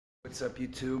What's up,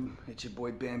 YouTube? It's your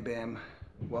boy Bam Bam.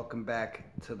 Welcome back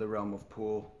to the realm of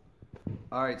pool.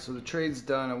 Alright, so the trade's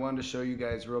done. I wanted to show you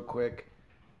guys real quick.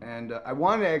 And I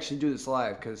wanted to actually do this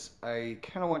live because I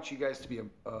kind of want you guys to be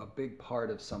a big part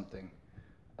of something.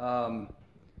 So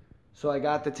I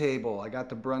got the table. I got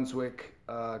the Brunswick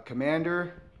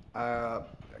Commander. I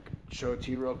can show it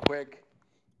to you real quick.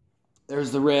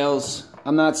 There's the rails.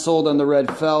 I'm not sold on the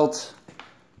red felt.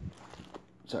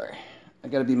 Sorry. I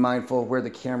gotta be mindful of where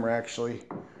the camera actually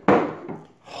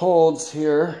holds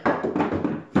here.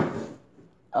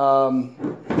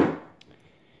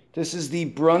 This is the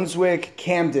Brunswick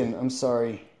Camden, I'm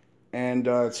sorry. And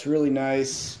it's really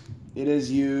nice. It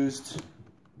is used.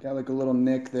 Got like a little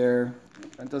nick there.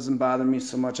 That doesn't bother me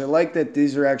so much. I like that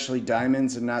these are actually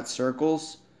diamonds and not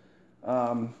circles.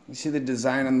 You see the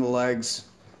design on the legs.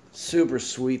 Super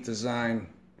sweet design.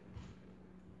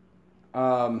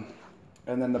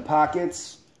 And then the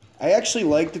pockets. I actually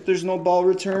like that there's no ball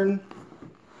return.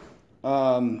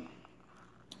 But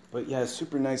yeah,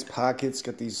 super nice pockets.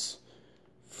 Got these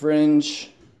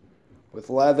fringe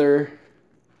with leather.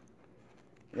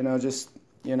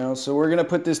 So we're gonna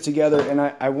put this together, and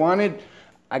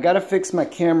I gotta fix my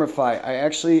camera phi.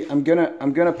 I'm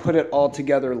gonna put it all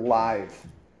together live.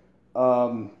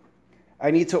 I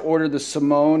need to order the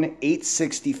Simone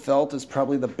 860 felt. Is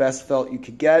probably the best felt you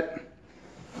could get.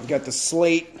 You got the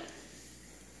slate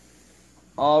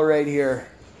all right here.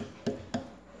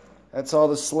 That's all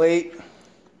the slate.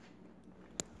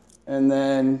 And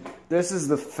then this is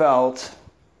the felt,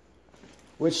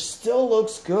 which still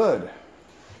looks good.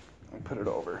 Let me put it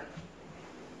over.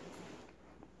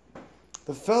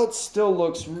 The felt still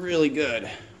looks really good.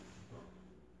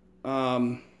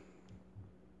 I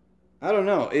don't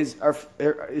know.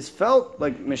 Is felt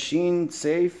like machine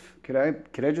safe? Could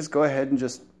I just go ahead and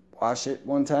just wash it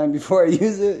one time before I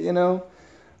use it, you know?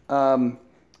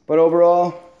 But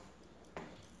overall,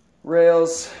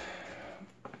 rails,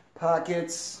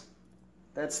 pockets,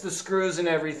 that's the screws and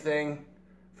everything.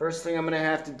 First thing I'm gonna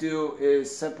have to do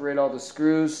is separate all the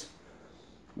screws.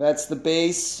 That's the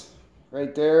base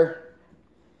right there.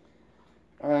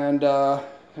 And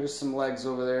there's some legs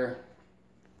over there.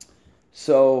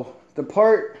 So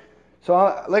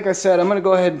like I said, I'm gonna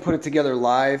go ahead and put it together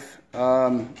live.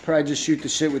 Probably just shoot the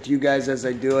shit with you guys as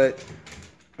I do it.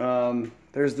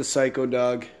 There's the Psycho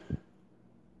dog.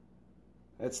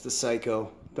 That's the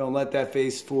Psycho. Don't let that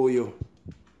face fool you.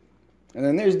 And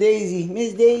then there's Daisy.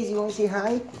 Miss Daisy, you wanna say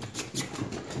hi? You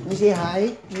wanna say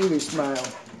hi? Look at her smile.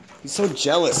 He's so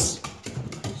jealous.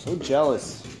 So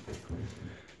jealous.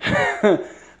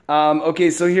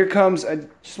 Okay, so here comes, I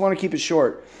just want to keep it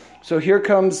short. So here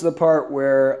comes the part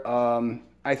where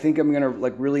I think I'm going to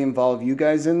like really involve you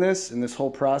guys in this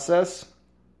whole process.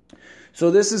 So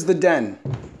this is the den,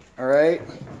 all right?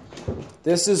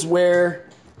 This is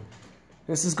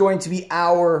going to be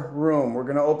our room. We're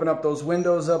going to open up those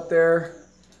windows up there.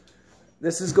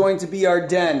 This is going to be our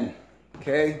den,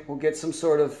 okay? We'll get some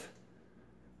sort of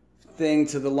thing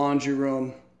to the laundry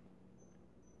room.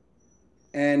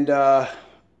 And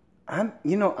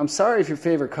I'm sorry if your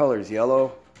favorite color is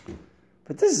yellow,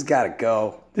 but this has got to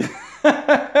go.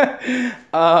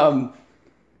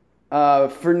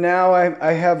 For now,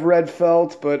 I have red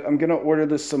felt, but I'm gonna order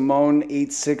the Simone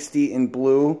 860 in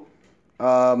blue.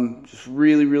 Just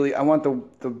really, I want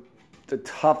the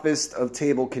toughest of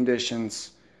table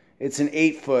conditions. It's an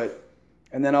 8-foot,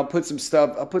 and then I'll put some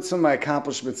stuff. I'll put some of my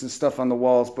accomplishments and stuff on the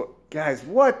walls. But guys,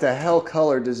 what the hell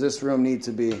color does this room need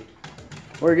to be?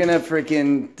 We're gonna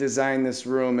freaking design this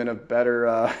room in a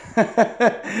better.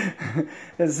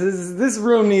 This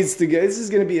room needs to go. This is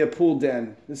gonna be a pool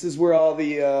den. This is where all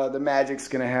the magic's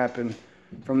gonna happen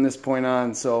from this point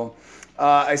on. So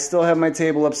I still have my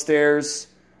table upstairs.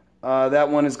 That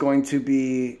one is going to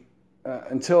be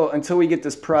until we get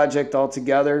this project all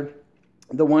together.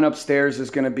 The one upstairs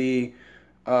is gonna be.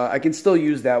 I can still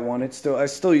use that one. I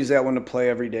still use that one to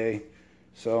play every day.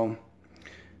 So.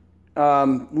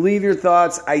 Leave your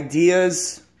thoughts,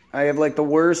 ideas. I have like the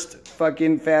worst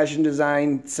fucking fashion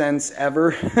design sense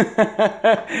ever.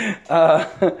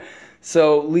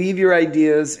 So leave your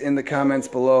ideas in the comments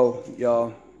below,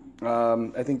 y'all.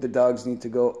 I think the dogs need to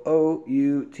go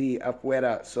O-U-T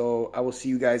afuera. So I will see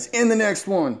you guys in the next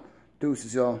one.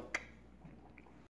 Deuces, y'all.